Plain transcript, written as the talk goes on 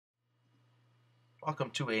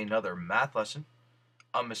Welcome to another math lesson.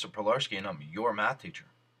 I'm Mr. Pilarski and I'm your math teacher.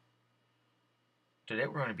 Today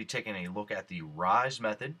we're going to be taking a look at the RISE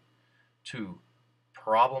method to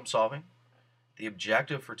problem solving. The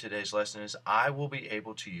objective for today's lesson is I will be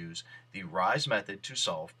able to use the RISE method to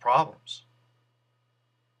solve problems.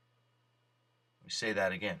 Let me say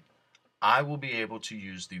that again. I will be able to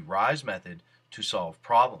use the RISE method to solve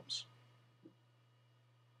problems.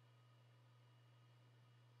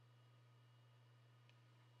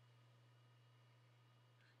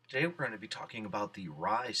 Today we're going to be talking about the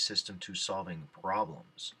RISE system to solving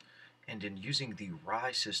problems. And in using the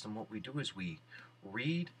RISE system, what we do is we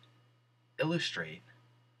read, illustrate,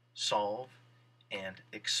 solve, and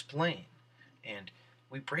explain. And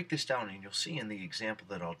we break this down, and you'll see in the example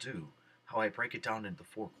that I'll do how I break it down into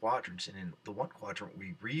 4 quadrants. And in the one quadrant,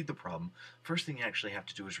 we read the problem. First thing you actually have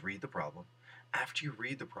to do is read the problem. After you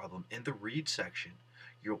read the problem, in the read section,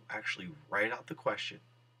 you'll actually write out the question,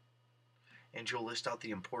 and you'll list out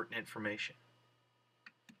the important information.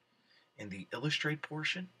 In the illustrate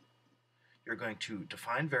portion, you're going to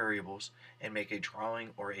define variables and make a drawing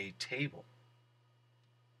or a table.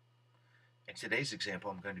 In today's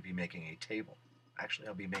example, I'm going to be making a table. Actually,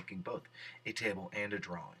 I'll be making both, a table and a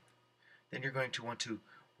drawing. Then you're going to want to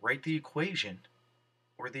write the equation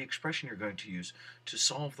or the expression you're going to use to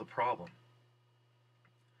solve the problem.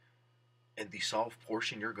 In the solve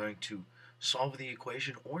portion, you're going to solve the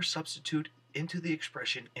equation or substitute into the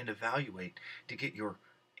expression and evaluate to get your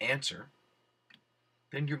answer.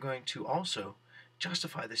 Then you're going to also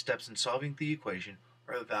justify the steps in solving the equation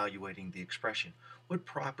or evaluating the expression. What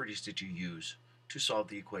properties did you use to solve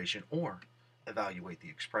the equation or evaluate the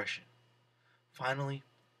expression? Finally,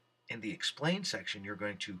 in the explain section, you're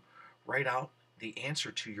going to write out the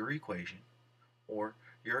answer to your equation or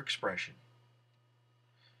your expression.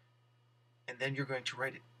 And then you're going to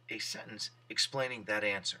write a sentence explaining that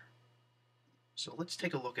answer. So let's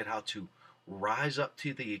take a look at how to rise up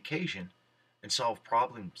to the occasion and solve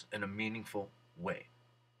problems in a meaningful way.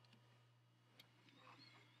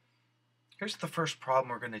 Here's the first problem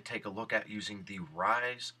we're going to take a look at using the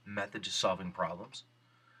RISE method to solving problems.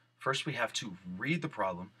 First we have to read the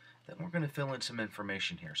problem, then we're going to fill in some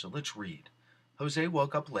information here. So let's read. Jose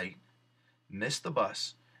woke up late, missed the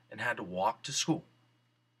bus, and had to walk to school.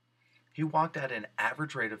 He walked at an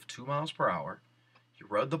average rate of 2 miles per hour. He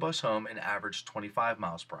rode the bus home and averaged 25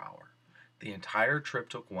 miles per hour. The entire trip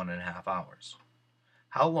took 1.5 hours.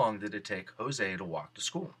 How long did it take Jose to walk to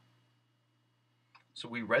school? So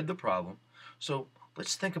we read the problem. So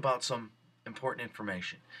let's think about some important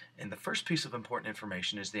information. And the first piece of important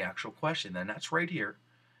information is the actual question, and that's right here.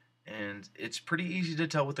 And it's pretty easy to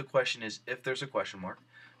tell what the question is if there's a question mark.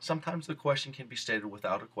 Sometimes the question can be stated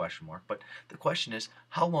without a question mark, but the question is,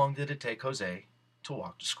 how long did it take Jose to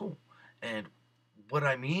walk to school? And what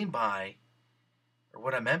I meant by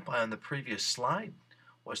on the previous slide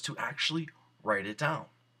was to actually write it down.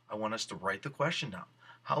 I want us to write the question down.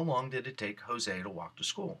 How long did it take Jose to walk to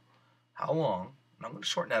school? How long, and I'm going to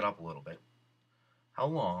shorten that up a little bit. How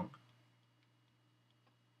long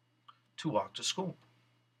to walk to school?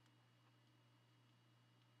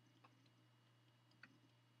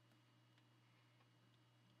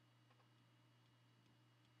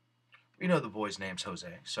 We know the boy's name's Jose,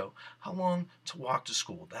 so how long to walk to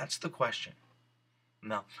school? That's the question.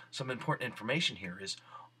 Now, some important information here is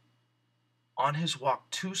on his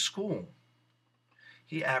walk to school,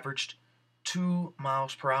 he averaged 2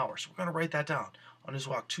 miles per hour. So we're going to write that down. On his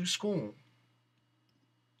walk to school,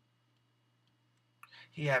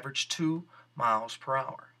 he averaged 2 miles per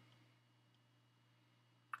hour.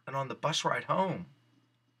 And on the bus ride home,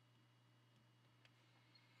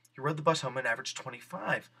 he rode the bus home and averaged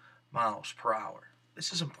 25 miles per hour.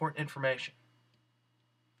 This is important information.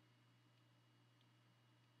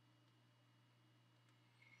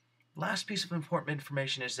 Last piece of important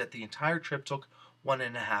information is that the entire trip took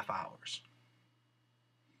 1.5 hours.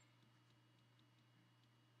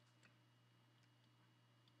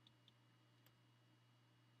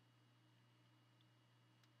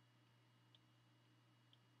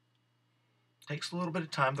 Takes a little bit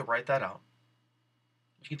of time to write that out.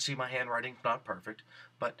 You can see my handwriting's not perfect,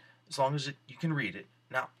 but as long as you can read it.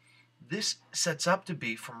 Now, this sets up to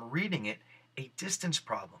be, from reading it, a distance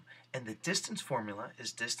problem. And the distance formula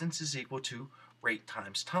is distance is equal to rate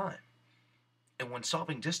times time. And when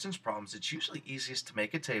solving distance problems, it's usually easiest to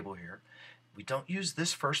make a table here. We don't use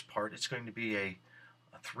this first part. It's going to be a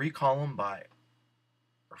 4 column by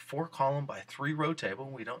 3 row table.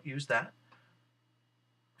 We don't use that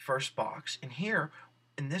first box. And here,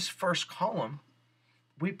 in this first column,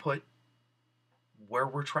 we put where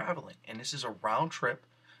we're traveling. And this is a round trip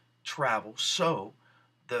travel. So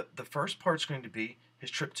the first part's going to be his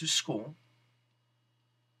trip to school.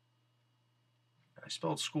 I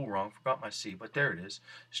spelled school wrong, forgot my C, but there it is.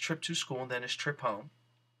 His trip to school and then his trip home.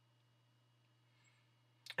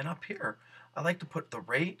 And up here, I like to put the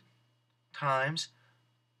rate times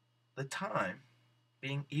the time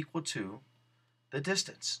being equal to the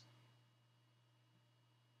distance.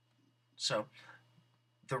 So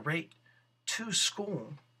the rate to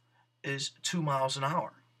school is 2 miles an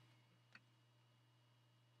hour.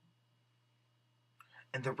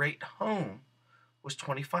 And the rate home was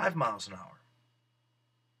 25 miles an hour.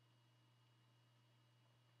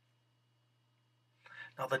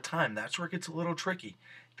 Now the time, that's where it gets a little tricky.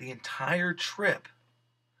 The entire trip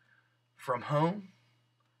from home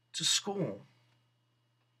to school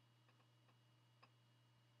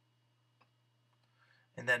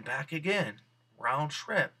and then back again, round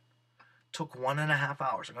trip, took 1.5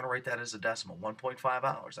 hours. I'm going to write that as a decimal, 1.5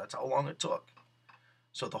 hours. That's how long it took.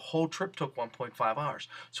 So the whole trip took 1.5 hours.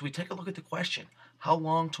 So we take a look at the question, how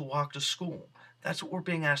long to walk to school? That's what we're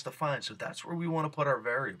being asked to find. So that's where we want to put our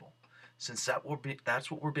variable, since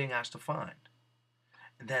that's what we're being asked to find.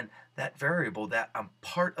 And then that variable, that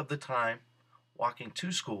part of the time walking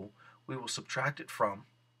to school, we will subtract it from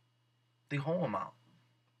the whole amount.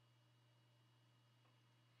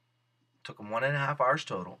 Took them 1.5 hours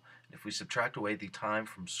total. And if we subtract away the time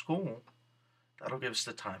from school, that'll give us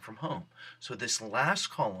the time from home. So this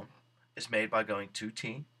last column is made by going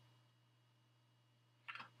 2t,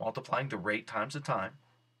 multiplying the rate times the time.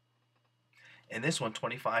 And this one,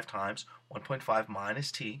 25 times 1.5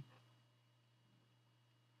 minus t.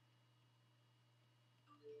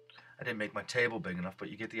 I didn't make my table big enough, but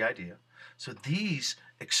you get the idea. So these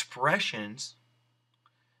expressions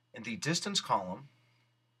in the distance column,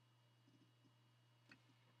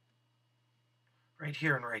 right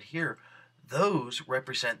here and right here, those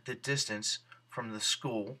represent the distance from the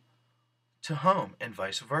school to home and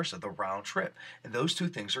vice versa, the round trip. And those two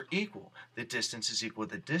things are equal. The distance is equal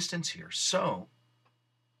to the distance here. So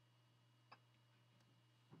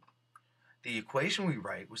the equation we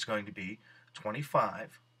write was going to be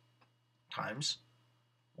 25 times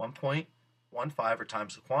 1.15, or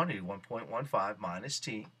times the quantity 1.15 minus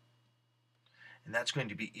t, and that's going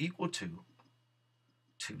to be equal to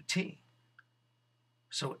 2t.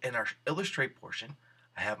 So in our illustrate portion,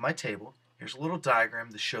 I have my table. Here's a little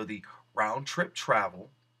diagram to show the round trip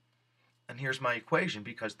travel, and here's my equation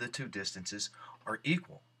because the two distances are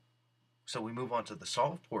equal. So we move on to the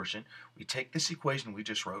solve portion. We take this equation we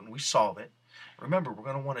just wrote and we solve it. Remember, we're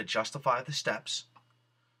going to want to justify the steps.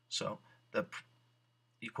 So the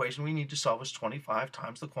equation we need to solve is 25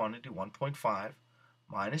 times the quantity 1.5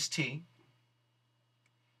 minus t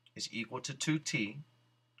is equal to 2t.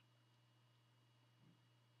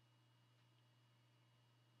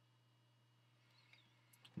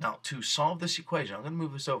 Now, to solve this equation, I'm going to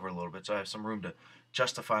move this over a little bit so I have some room to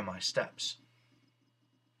justify my steps.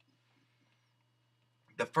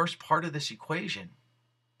 The first part of this equation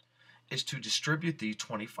is to distribute the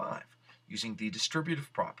 25 using the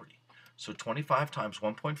distributive property. So 25 times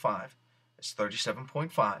 1.5 is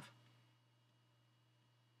 37.5.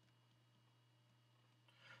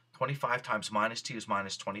 25 times minus t is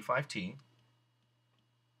minus 25t,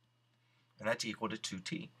 and that's equal to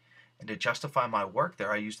 2t. And to justify my work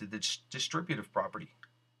there, I used the distributive property.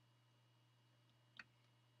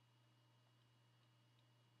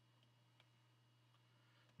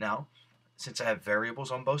 Now, since I have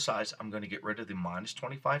variables on both sides, I'm going to get rid of the minus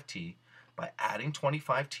 25t by adding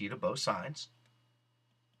 25t to both sides.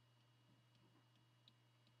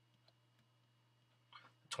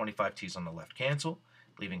 25t's on the left cancel,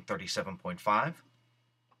 leaving 37.5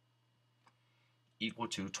 equal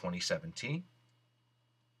to 27t.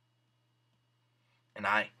 And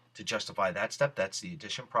to justify that step, that's the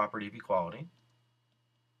addition property of equality.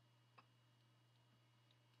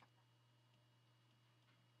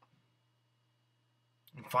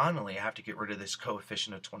 And finally, I have to get rid of this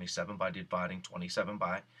coefficient of 27 by dividing 27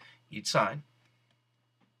 by each side.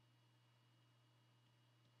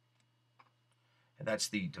 And that's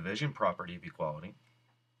the division property of equality.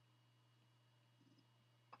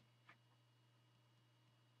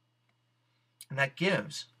 And that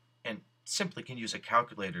gives, and simply can use a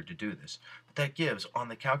calculator to do this, but that gives on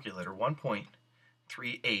the calculator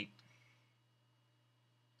 1.38.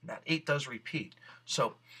 That 8 does repeat.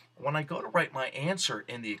 So when I go to write my answer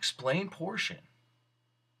in the explain portion,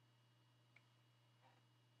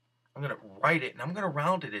 I'm going to write it, and I'm going to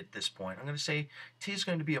round it at this point. I'm going to say t is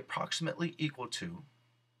going to be approximately equal to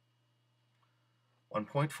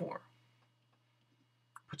 1.4.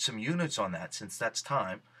 Put some units on that since that's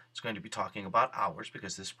time. It's going to be talking about hours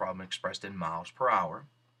because this problem expressed in miles per hour.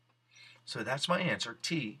 So that's my answer.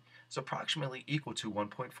 T is approximately equal to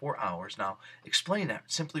 1.4 hours. Now, explain that.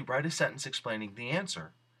 Simply write a sentence explaining the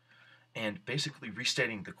answer and basically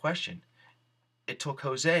restating the question. It took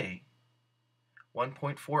Jose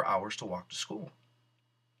 1.4 hours to walk to school.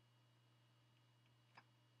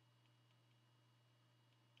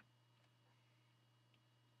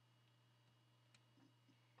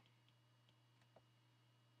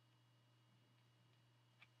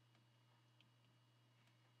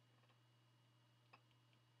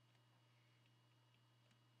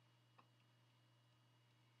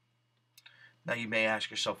 Now you may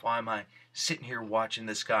ask yourself, why am I sitting here watching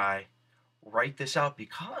this guy write this out?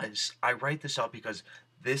 Because I write this out because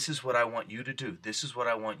this is what I want you to do. This is what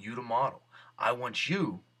I want you to model. I want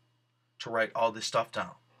you to write all this stuff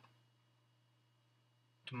down,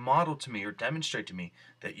 to model to me or demonstrate to me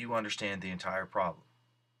that you understand the entire problem.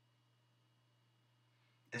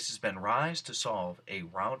 This has been Rise to solve a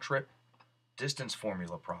round trip distance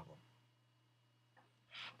formula problem.